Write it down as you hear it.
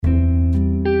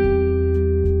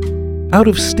Out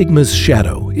of Stigma's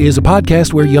Shadow is a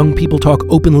podcast where young people talk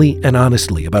openly and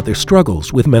honestly about their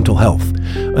struggles with mental health.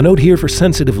 A note here for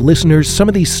sensitive listeners, some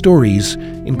of these stories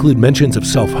include mentions of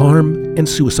self-harm and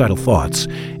suicidal thoughts,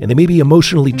 and they may be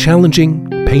emotionally challenging,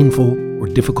 painful, or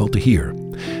difficult to hear.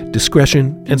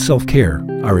 Discretion and self-care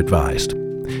are advised.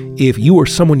 If you or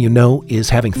someone you know is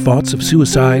having thoughts of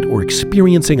suicide or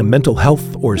experiencing a mental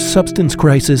health or substance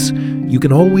crisis, you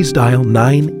can always dial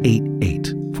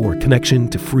 988 for a connection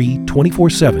to free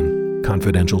 24/7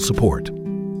 confidential support.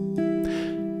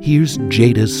 Here's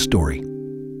Jada's story.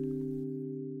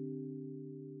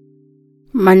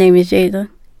 My name is Jada,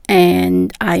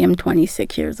 and I am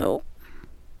 26 years old.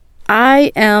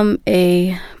 I am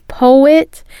a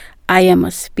poet. I am a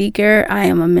speaker. I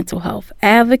am a mental health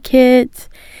advocate.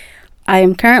 I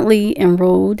am currently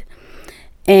enrolled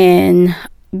in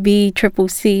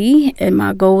BCCC, and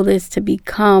my goal is to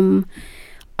become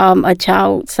a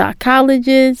child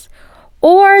psychologist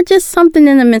or just something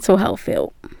in the mental health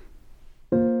field.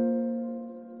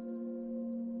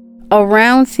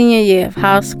 Around senior year of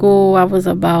high school, I was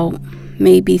about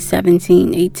maybe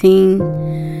 17, 18,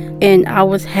 and I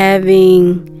was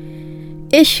having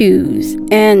issues,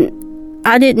 and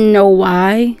I didn't know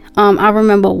why. I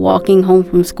remember walking home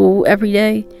from school every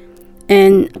day,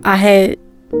 and I had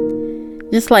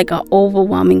just like an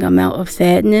overwhelming amount of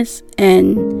sadness,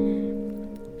 and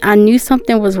I knew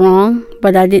something was wrong,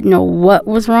 but I didn't know what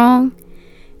was wrong,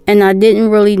 and I didn't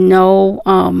really know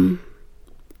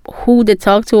who to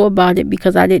talk to about it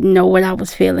because I didn't know what I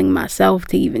was feeling myself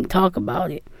to even talk about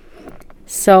it.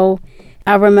 So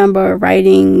I remember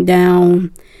writing down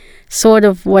sort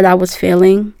of what I was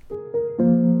feeling,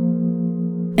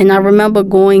 and I remember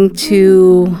going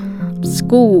to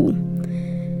school,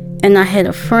 and I had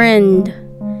a friend.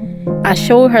 I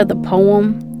showed her the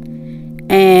poem,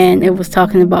 and it was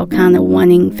talking about kind of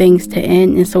wanting things to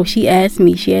end. And so she asked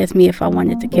me if I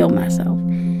wanted to kill myself.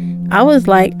 I was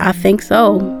like, I think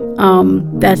so.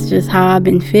 That's just how I've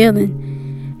been feeling.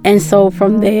 And so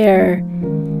from there,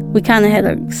 we kind of had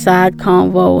a side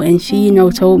convo, and she,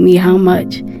 told me how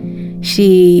much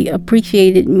she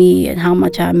appreciated me and how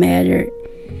much I mattered.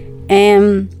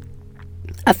 And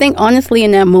I think honestly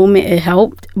in that moment it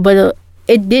helped, but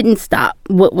it didn't stop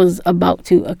what was about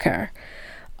to occur.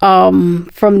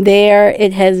 From there,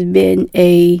 it has been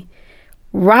a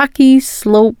rocky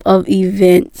slope of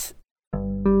events.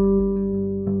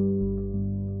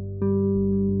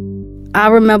 I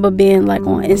remember being like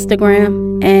on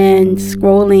Instagram and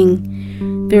scrolling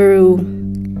through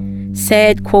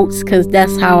sad quotes because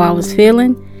that's how I was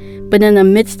feeling. But in the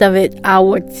midst of it, I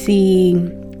would see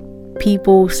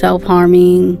people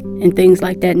self-harming and things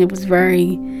like that. And it was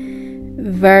very,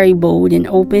 very bold and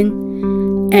open.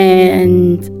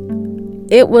 And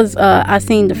it was,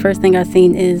 the first thing I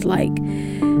seen is like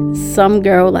some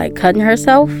girl like cutting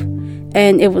herself.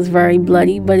 And it was very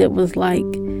bloody, but it was like,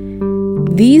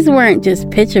 these weren't just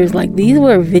pictures, like these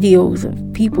were videos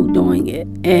of people doing it.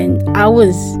 And I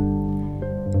was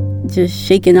just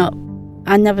shaken up.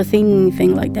 I never seen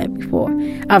anything like that before.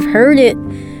 I've heard it,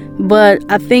 but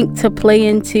I think to play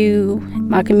into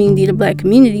my community, the Black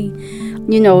community,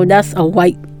 that's a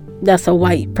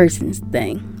white person's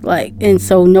thing. Like, and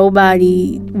so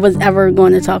nobody was ever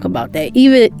going to talk about that.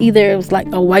 Either it was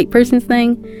like a white person's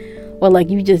thing or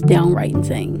like you just downright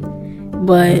insane.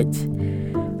 But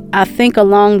I think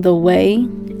along the way,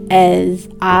 as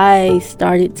I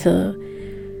started to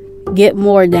get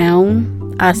more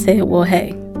down, I said, well,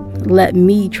 hey, let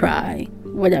me try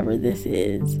whatever this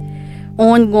is.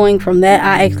 Ongoing from that,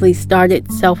 I actually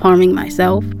started self-harming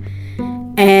myself.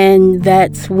 And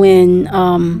that's when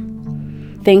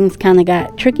things kind of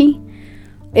got tricky.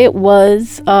 It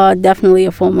was definitely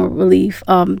a form of relief.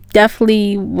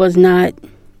 Definitely was not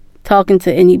talking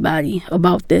to anybody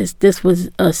about this. This was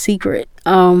a secret.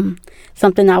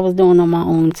 Something I was doing on my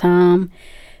own time.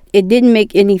 It didn't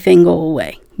make anything go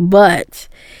away, but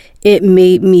it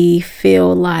made me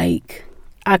feel like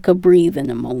I could breathe in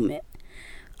the moment.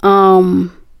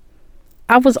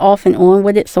 I was off and on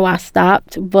with it, so I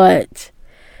stopped, but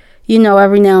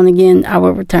every now and again I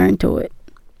would return to it.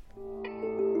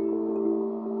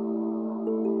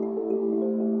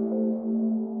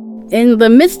 In the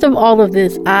midst of all of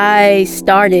this, I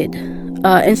started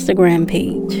an Instagram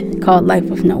page called Life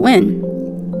with No End.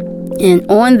 And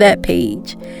on that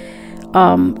page,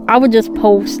 I would just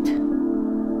post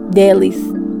daily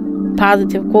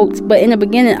positive quotes. But in the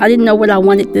beginning, I didn't know what I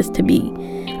wanted this to be.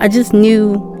 I just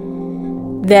knew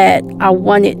that I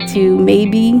wanted to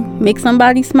maybe make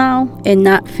somebody smile and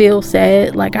not feel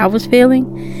sad like I was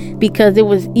feeling, because it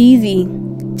was easy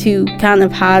to kind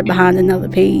of hide behind another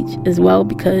page as well,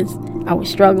 because I was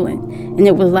struggling. And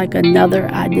it was like another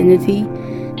identity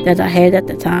that I had at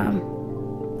the time.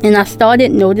 And I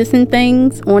started noticing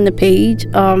things on the page.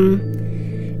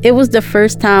 It was the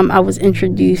first time I was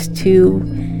introduced to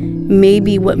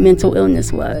maybe what mental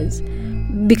illness was,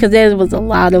 because there was a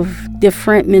lot of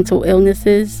different mental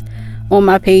illnesses on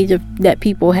my page that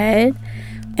people had.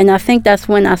 And I think that's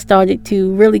when I started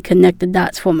to really connect the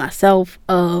dots for myself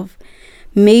of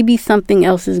maybe something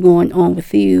else is going on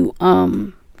with you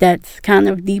that's kind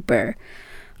of deeper.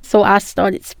 So I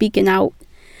started speaking out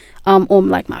on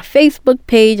like my Facebook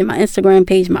page and my Instagram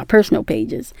page, my personal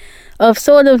pages, of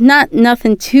sort of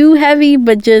nothing too heavy,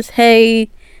 but just, hey,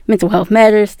 mental health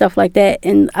matters, stuff like that.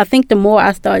 And I think the more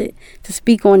I started to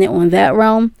speak on it on that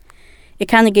realm, it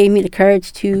kind of gave me the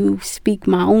courage to speak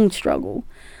my own struggle.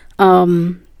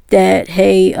 That,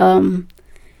 hey,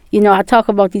 I talk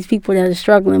about these people that are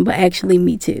struggling, but actually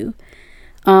me too.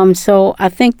 So I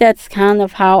think that's kind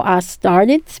of how I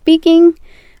started speaking.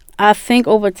 I think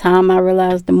over time I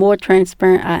realized the more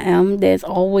transparent I am, there's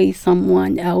always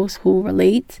someone else who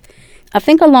relates. I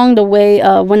think along the way,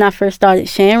 when I first started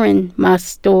sharing my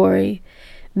story,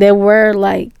 there were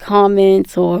like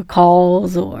comments or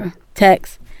calls or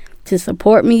texts to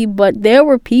support me, but there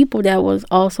were people that was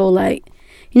also like,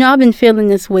 I've been feeling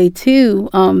this way too.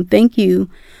 Thank you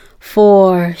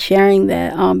for sharing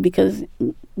that, because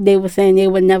they were saying they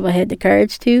would never had the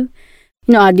courage to.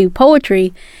 I do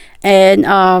poetry,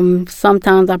 and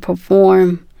sometimes I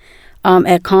perform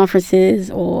at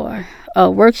conferences or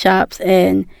workshops,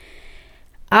 and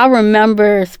I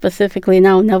remember specifically, and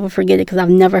I'll never forget it because I've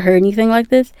never heard anything like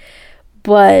this,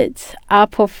 but I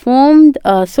performed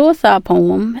a suicide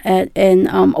poem at an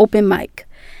open mic.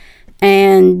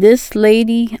 And this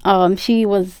lady, she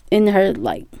was in her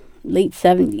like late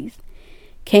 70s,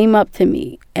 came up to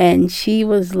me and she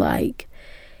was like,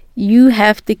 you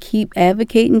have to keep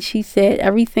advocating. She said,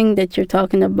 everything that you're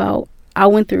talking about, I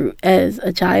went through as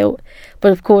a child.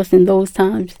 But of course, in those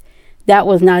times, that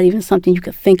was not even something you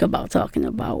could think about talking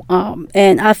about.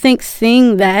 And I think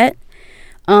seeing that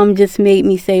just made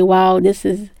me say, wow, this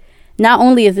is, not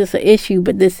only is this an issue,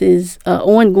 but this is an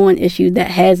ongoing issue that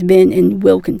has been and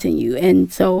will continue.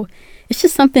 And so it's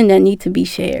just something that needs to be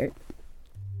shared.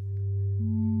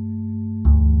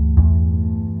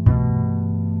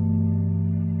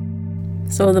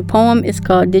 So the poem is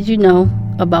called Did You Know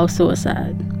About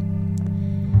Suicide?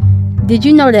 Did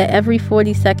you know that every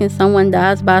 40 seconds someone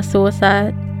dies by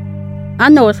suicide? I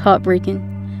know it's heartbreaking,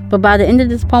 but by the end of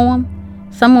this poem,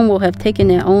 someone will have taken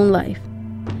their own life.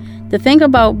 The thing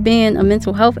about being a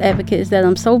mental health advocate is that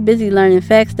I'm so busy learning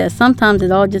facts that sometimes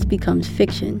it all just becomes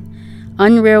fiction,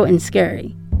 unreal and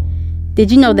scary.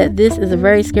 Did you know that this is a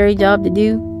very scary job to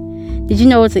do? Did you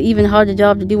know it's an even harder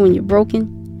job to do when you're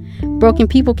broken? Broken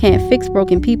people can't fix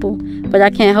broken people, but I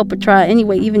can't help but try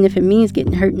anyway, even if it means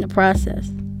getting hurt in the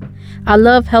process. I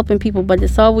love helping people, but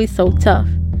it's always so tough.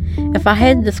 If I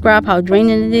had to describe how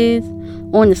draining it is,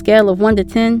 on the scale of 1 to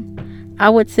 10, I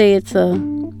would say it's a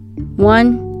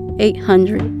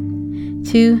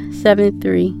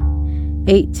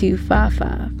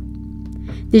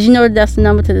 1-800-273-8255. Did you know that that's the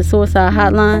number to the suicide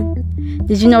hotline?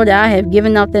 Did you know that I have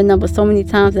given out that number so many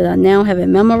times that I now have it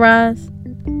memorized?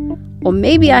 Or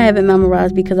maybe I have it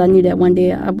memorized because I knew that one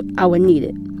day I would need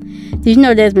it. Did you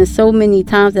know there's been so many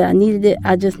times that I needed it,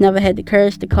 I just never had the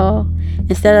courage to call?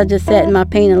 Instead, I just sat in my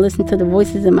pain and listened to the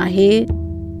voices in my head.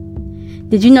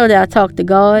 Did you know that I talked to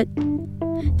God?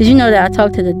 Did you know that I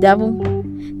talked to the devil?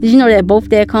 Did you know that both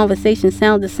their conversations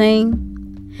sound the same?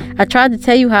 I tried to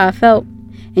tell you how I felt,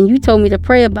 and you told me to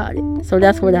pray about it, so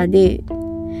that's what I did.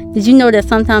 Did you know that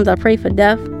sometimes I pray for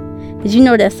death? Did you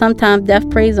know that sometimes death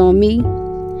preys on me,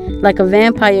 like a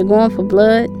vampire going for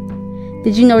blood?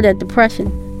 Did you know that depression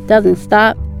doesn't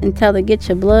stop until it gets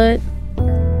your blood?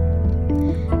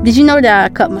 Did you know that I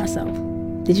cut myself?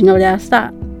 Did you know that I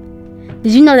stopped?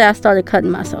 Did you know that I started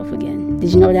cutting myself again?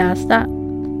 Did you know that I stopped?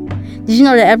 Did you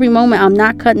know that every moment I'm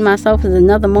not cutting myself is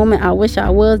another moment I wish I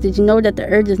was? Did you know that the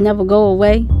urges never go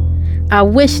away? I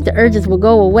wish the urges would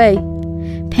go away.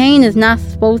 Pain is not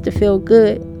supposed to feel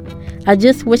good. I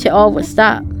just wish it all would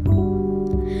stop.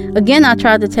 Again, I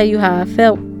tried to tell you how I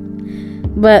felt.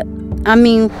 But, I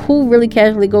mean, who really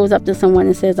casually goes up to someone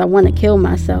and says, I want to kill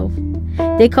myself?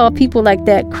 They call people like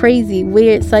that crazy,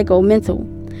 weird, psycho, mental.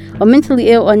 Or mentally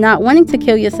ill or not. Wanting to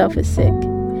kill yourself is sick.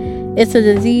 It's a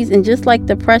disease, and just like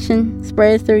depression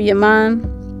spreads through your mind,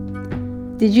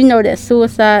 did you know that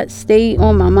suicide stayed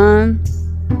on my mind?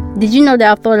 Did you know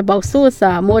that I've thought about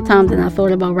suicide more times than I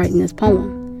thought about writing this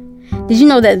poem? Did you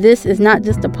know that this is not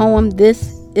just a poem,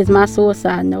 this is my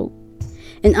suicide note?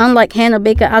 And unlike Hannah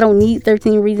Baker, I don't need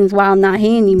 13 reasons why I'm not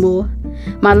here anymore.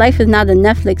 My life is not a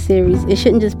Netflix series. It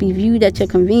shouldn't just be viewed at your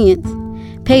convenience.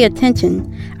 Pay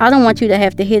attention. I don't want you to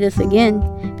have to hear this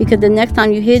again, because the next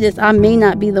time you hear this, I may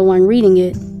not be the one reading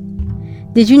it.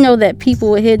 Did you know that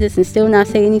people will hear this and still not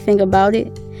say anything about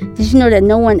it? Did you know that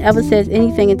no one ever says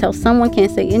anything until someone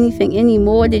can't say anything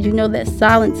anymore? Did you know that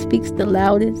silence speaks the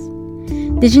loudest?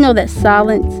 Did you know that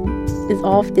silence is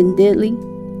often deadly?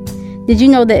 Did you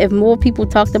know that if more people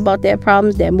talked about their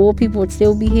problems, that more people would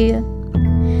still be here?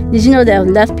 Did you know that if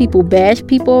less people bash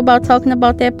people about talking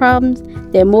about their problems,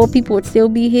 that more people would still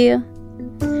be here?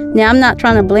 Now, I'm not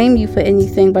trying to blame you for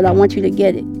anything, but I want you to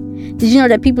get it. Did you know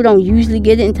that people don't usually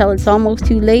get it until it's almost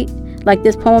too late? Like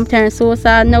this poem turned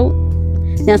suicide note?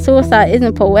 Now, suicide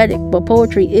isn't poetic, but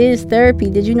poetry is therapy.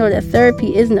 Did you know that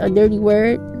therapy isn't a dirty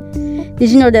word? Did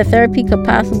you know that therapy could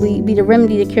possibly be the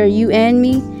remedy to cure you and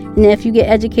me? And that if you get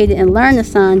educated and learn the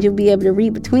signs, you'll be able to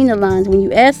read between the lines when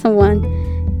you ask someone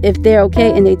if they're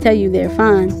okay and they tell you they're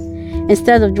fine,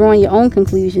 instead of drawing your own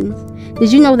conclusions.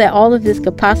 Did you know that all of this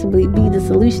could possibly be the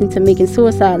solution to making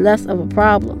suicide less of a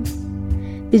problem?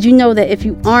 Did you know that if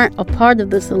you aren't a part of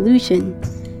the solution,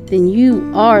 then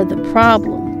you are the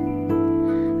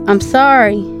problem? I'm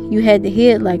sorry you had to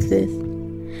hear it like this.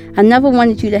 I never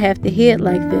wanted you to have to hear it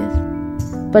like this,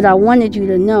 but I wanted you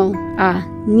to know. I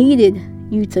needed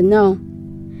you to know.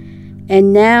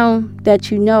 And now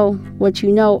that you know what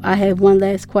you know, I have one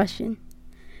last question.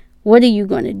 What are you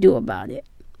going to do about it?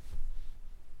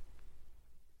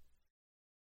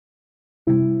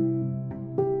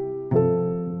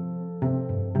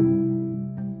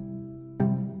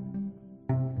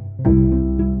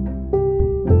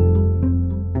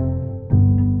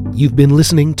 You've been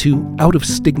listening to Out of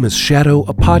Stigma's Shadow,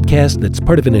 a podcast that's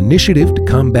part of an initiative to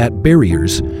combat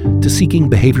barriers to seeking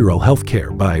behavioral health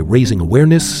care by raising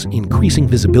awareness, increasing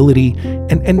visibility,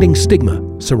 and ending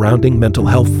stigma surrounding mental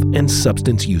health and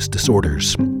substance use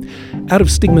disorders. Out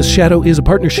of Stigma's Shadow is a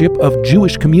partnership of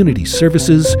Jewish Community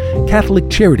Services,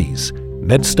 Catholic Charities,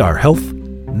 MedStar Health,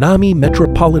 NAMI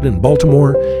Metropolitan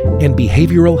Baltimore, and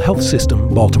Behavioral Health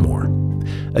System Baltimore.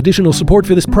 Additional support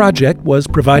for this project was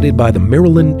provided by the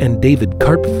Marilyn and David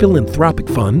Karp Philanthropic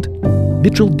Fund,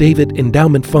 Mitchell David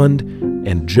Endowment Fund,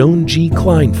 and Joan G.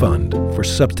 Klein Fund for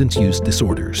Substance Use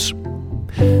Disorders.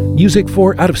 Music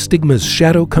for Out of Stigma's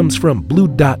Shadow comes from Blue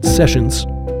Dot Sessions.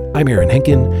 I'm Aaron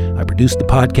Henkin. I produced the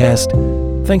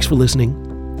podcast. Thanks for listening,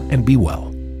 and be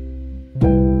well.